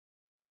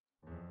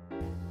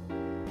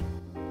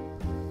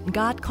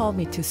God called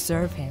me to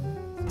serve Him,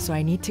 so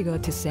I need to go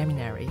to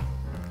seminary.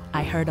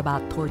 I heard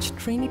about Torch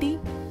Trinity.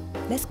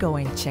 Let's go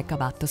and check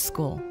about the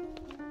school.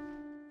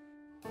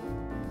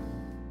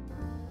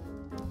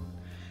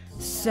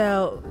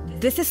 So,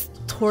 this is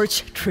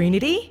Torch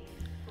Trinity?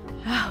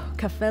 Oh,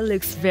 cafe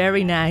looks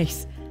very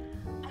nice.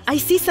 I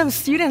see some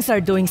students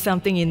are doing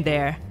something in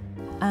there.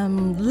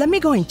 Let me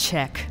go and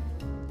check.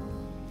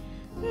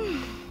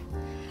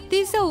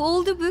 These are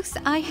all the books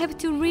I have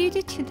to read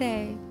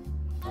today.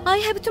 I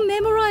have to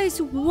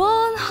memorize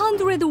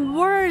 100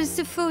 words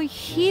for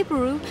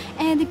Hebrew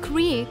and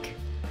Greek.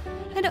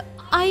 And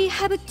I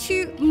have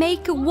to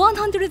make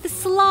 100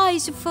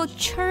 slides for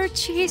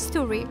church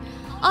history.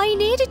 I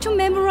need to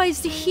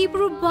memorize the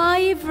Hebrew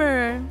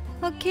Bible.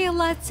 Okay,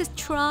 let's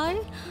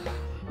try.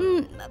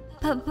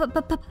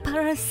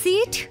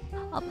 Parasit,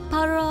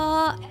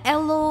 para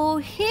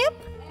Elohim,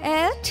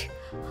 et.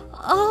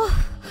 Oh,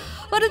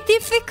 what a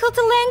difficult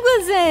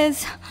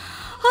languages.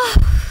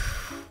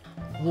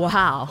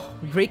 Wow,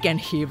 Greek and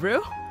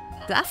Hebrew?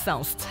 That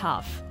sounds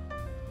tough.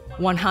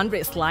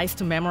 100 slides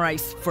to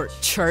memorize for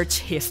church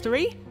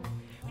history?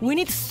 We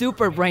need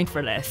super brain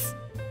for this.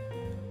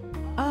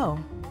 Oh,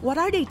 what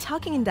are they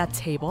talking in that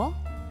table?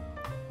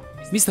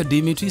 Mr.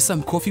 Dimitri,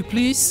 some coffee,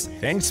 please?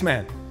 Thanks,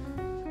 man.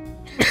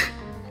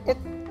 What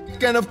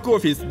kind of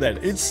coffee is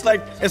that? It's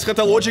like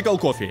eschatological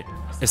coffee.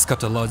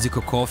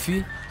 Eschatological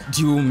coffee?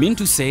 Do you mean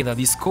to say that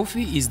this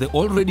coffee is the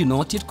already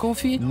noted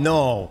coffee?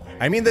 No,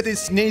 I mean that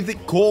it's neither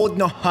cold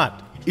nor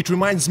hot. It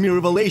reminds me of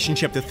Revelation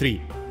chapter 3.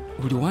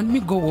 Would you want me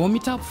to go warm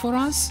it up for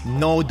us?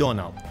 No,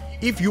 Donald.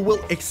 If you will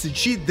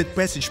exegete that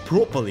passage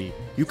properly,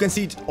 you can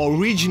see its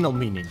original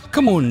meaning.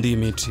 Come on,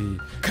 Dimitri.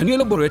 Can you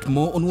elaborate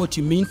more on what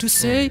you mean to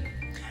say?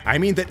 I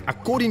mean that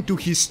according to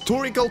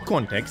historical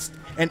context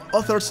and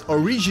author's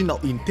original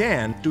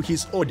intent to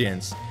his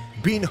audience,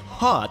 being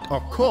hot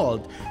or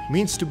cold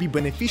means to be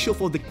beneficial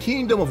for the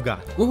kingdom of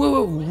God.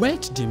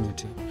 Wait,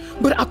 Dimitri.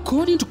 But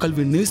according to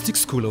Calvinistic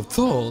school of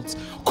thought,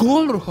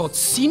 cold or hot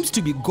seems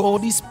to be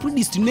God's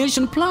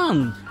predestination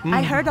plan.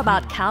 I heard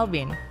about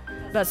Calvin,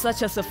 but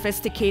such a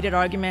sophisticated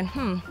argument,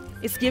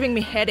 it's giving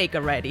me headache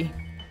already.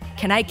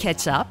 Can I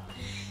catch up?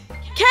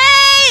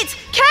 Kate!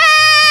 Kate!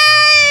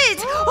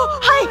 Oh,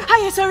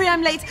 hi, sorry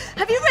I'm late.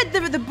 Have you read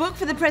the book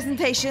for the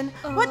presentation?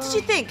 What did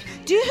you think?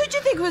 Who do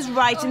you think was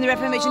right in the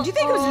Reformation? Do you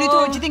think it was Luther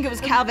or do you think it was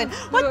Calvin?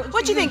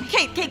 What do you think?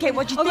 Kate,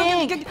 what do you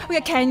think?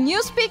 Okay, can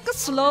you speak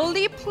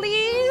slowly,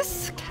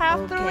 please,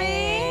 Catherine?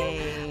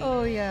 Okay.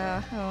 Oh,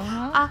 yeah.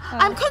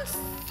 I'm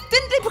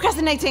constantly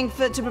procrastinating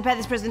to prepare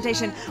this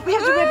presentation. We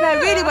have to prepare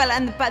really well,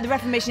 and the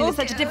Reformation is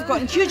such a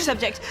difficult and huge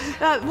subject.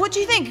 What do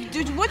you think?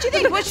 What do you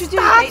think? What should we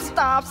do, Kate?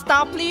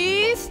 Stop,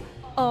 please.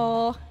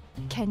 Oh,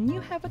 can you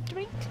have a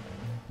drink?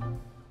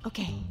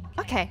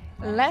 Okay,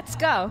 let's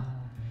go.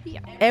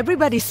 Yeah.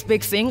 Everybody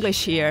speaks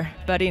English here,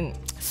 but in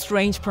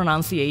strange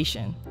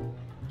pronunciation.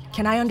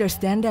 Can I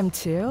understand them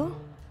too?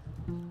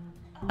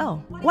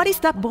 Oh, what is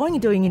that boy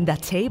doing in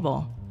that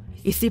table?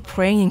 Is he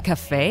praying in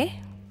cafe?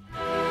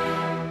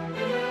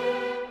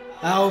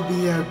 I'll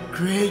be a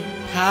great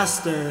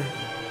pastor.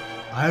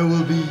 I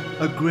will be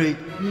a great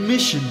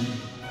missionary.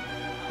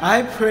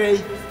 I pray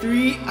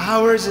 3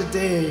 hours a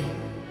day.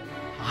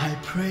 I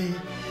pray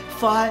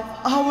 5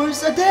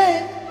 hours a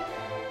day.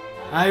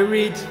 I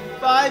read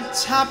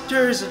 5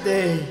 chapters a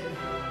day.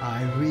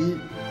 I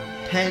read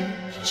 10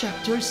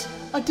 chapters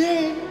a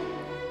day.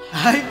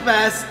 I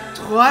fast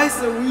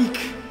twice a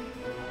week.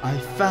 I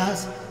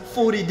fast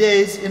 40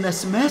 days in a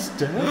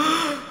semester.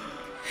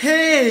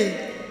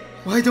 Hey,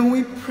 why don't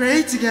we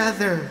pray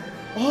together?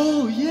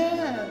 Oh,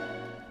 yeah.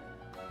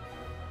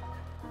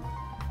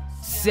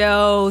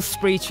 So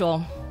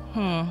spiritual.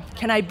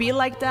 Can I be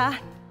like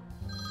that?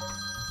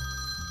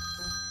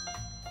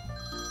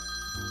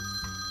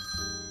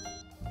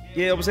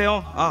 예,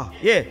 여보세요?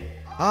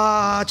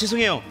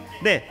 죄송해요.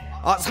 네.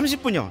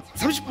 30분요.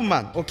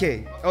 30분만.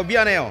 오케이.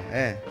 미안해요.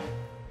 예.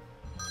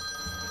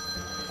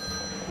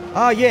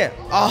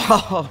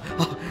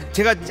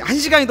 제가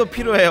 1시간이 더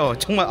필요해요.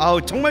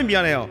 정말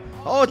미안해요.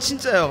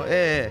 진짜요.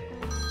 예.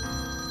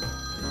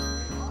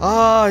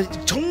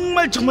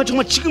 정말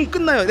지금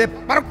끝나요. 네,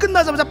 바로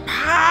끝나자마자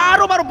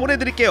바로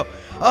보내드릴게요.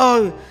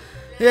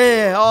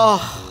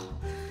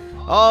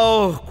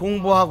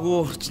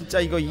 공부하고 진짜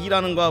이거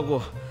일하는 거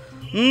하고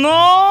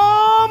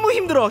너무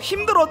힘들어도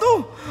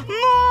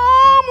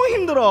너무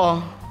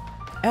힘들어.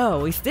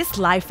 Oh, is this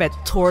life at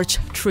Torch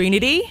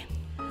Trinity?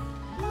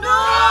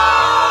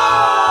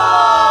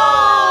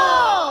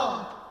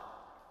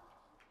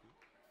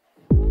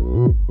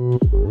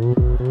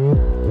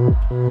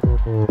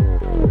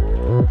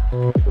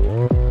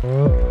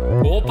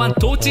 오빤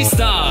토치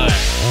스타일.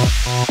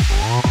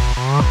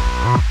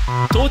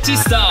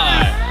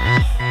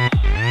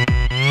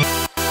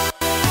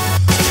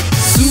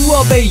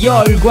 수업에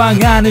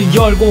열광하는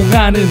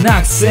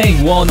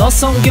학생, 원어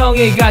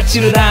성경의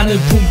가치를 아는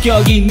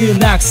품격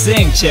있는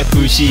학생,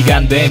 체풀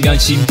시간 되면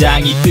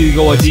심장이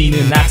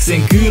뜨거워지는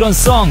학생, 그런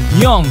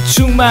성령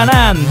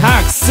충만한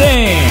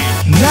학생.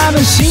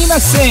 나는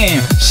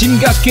신학생,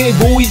 심각해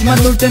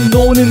보이지만 놀 땐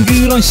노는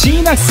그런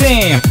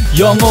신학생,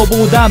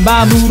 영어보다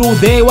마음으로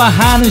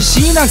대화하는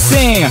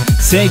신학생,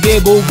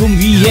 세계복음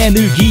위에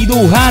늘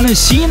기도하는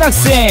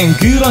신학생,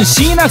 그런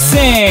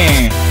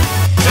신학생.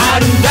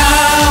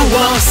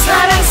 아름다워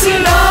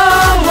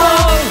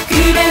사랑스러워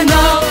그래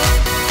너,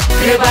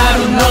 그래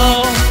바로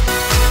너.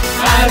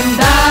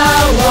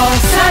 아름다워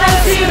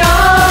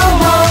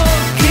사랑스러워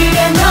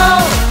그래 너,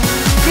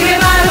 그래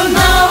바로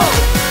너.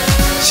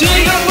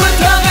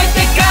 지금부터 갈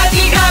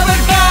때까지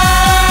가볼까.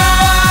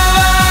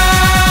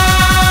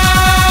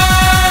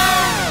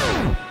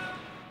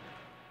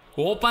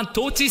 오빤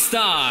도치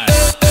스타일.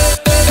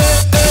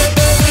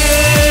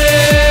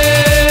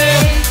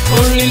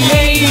 Only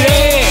lady.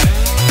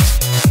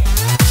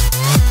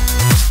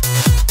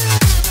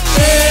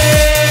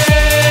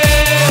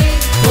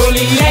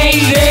 Only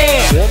lady.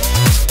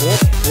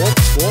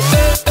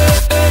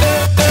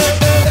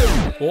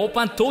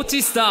 오빤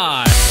도치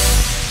스타일.